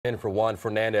In for Juan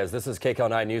Fernandez. This is KCAL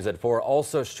 9 News at 4,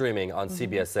 also streaming on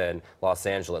CBSN Los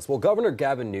Angeles. Well, Governor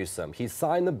Gavin Newsom, he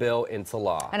signed the bill into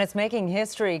law. And it's making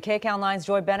history. KCAL 9's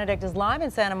Joy Benedict is live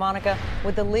in Santa Monica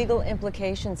with the legal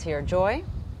implications here. Joy?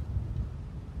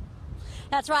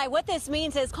 That's right. What this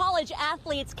means is college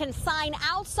athletes can sign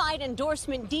outside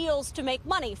endorsement deals to make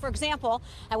money. For example,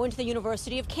 I went to the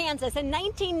University of Kansas. In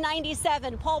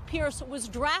 1997, Paul Pierce was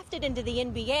drafted into the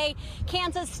NBA.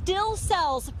 Kansas still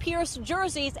sells Pierce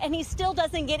jerseys, and he still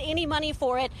doesn't get any money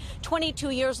for it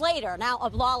 22 years later. Now, a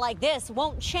law like this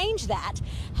won't change that.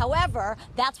 However,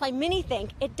 that's why many think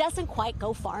it doesn't quite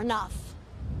go far enough.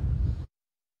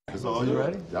 You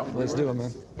ready? Let's do it,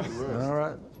 man. All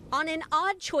right. On an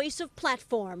odd choice of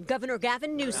platform, Governor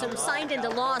Gavin Newsom signed into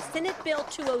law Senate Bill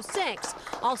 206,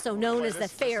 also known as the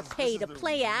Fair Pay to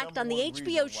Play Act, on the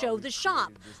HBO show The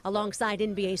Shop, alongside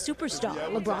NBA superstar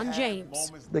LeBron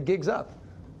James. The gig's up.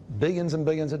 Billions and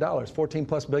billions of dollars.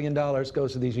 $14+ billion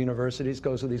goes to these universities,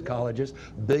 goes to these colleges.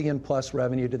 Billion+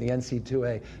 revenue to the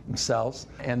NCAA themselves.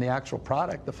 And the actual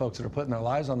product, the folks that are putting their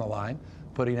lives on the line,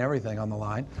 putting everything on the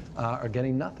line, are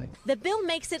getting nothing. The bill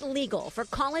makes it legal for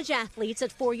college athletes at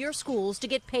four-year schools to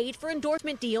get paid for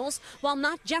endorsement deals while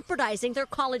not jeopardizing their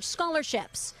college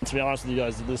scholarships. To be honest with you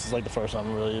guys, this is like the first time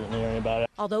I'm really even hearing about it.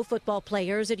 Although football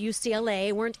players at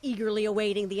UCLA weren't eagerly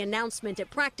awaiting the announcement at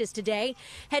practice today,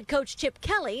 head coach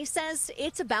Calif says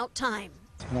it's about time.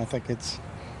 And I think it's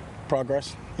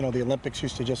progress. You know, the Olympics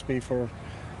used to just be for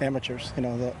amateurs. You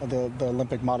know, the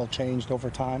Olympic model changed over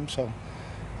time, so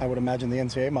I would imagine the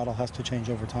NCAA model has to change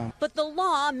over time. But the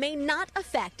law may not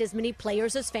affect as many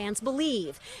players as fans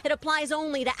believe. It applies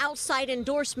only to outside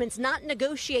endorsements not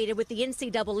negotiated with the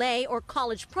NCAA or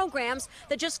college programs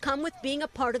that just come with being a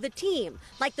part of the team,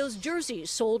 like those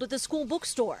jerseys sold at the school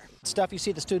bookstore. Stuff you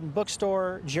see at the student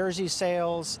bookstore, jersey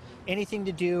sales, anything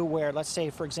to do where, let's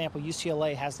say, for example,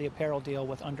 UCLA has the apparel deal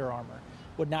with Under Armour.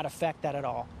 Would not affect that at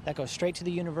all. That goes straight to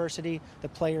the university. The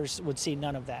players would see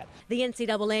none of that. The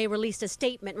NCAA released a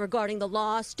statement regarding the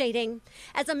law, stating,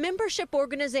 as a membership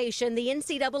organization, the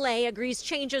NCAA agrees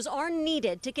changes are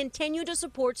needed to continue to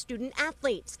support student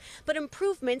athletes, but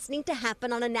improvements need to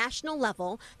happen on a national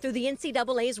level through the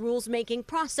NCAA's rules-making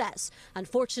process.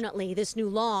 Unfortunately, this new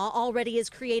law already is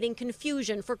creating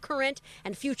confusion for current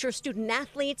and future student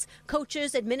athletes,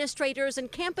 coaches, administrators,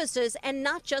 and campuses, and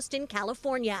not just in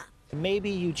California. Maybe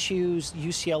you choose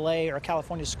UCLA or a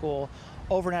California school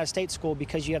over an out-of-state school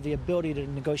because you have the ability to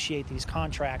negotiate these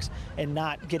contracts and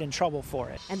not get in trouble for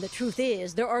it. And the truth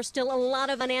is, there are still a lot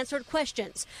of unanswered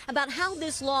questions about how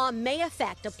this law may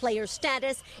affect a player's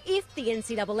status if the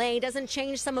NCAA doesn't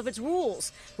change some of its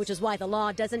rules, which is why the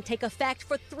law doesn't take effect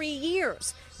for 3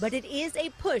 years. But it is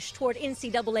a push toward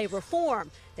NCAA reform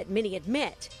that many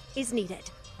admit is needed.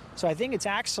 So I think it's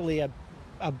actually a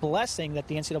blessing that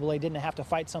the NCAA didn't have to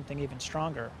fight something even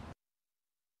stronger.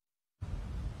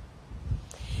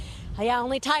 Yeah,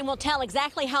 only time will tell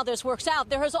exactly how this works out.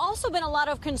 There has also been a lot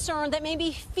of concern that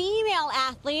maybe female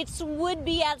athletes would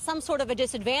be at some sort of a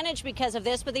disadvantage because of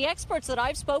this, but the experts that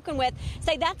I've spoken with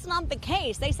say that's not the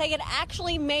case. They say it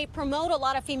actually may promote a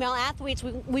lot of female athletes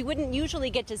we wouldn't usually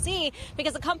get to see,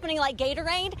 because a company like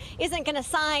Gatorade isn't going to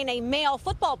sign a male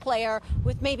football player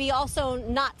with maybe also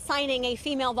not signing a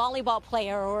female volleyball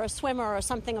player or a swimmer or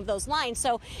something of those lines.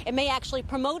 So it may actually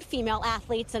promote female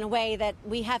athletes in a way that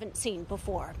we haven't seen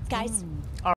before. Guys?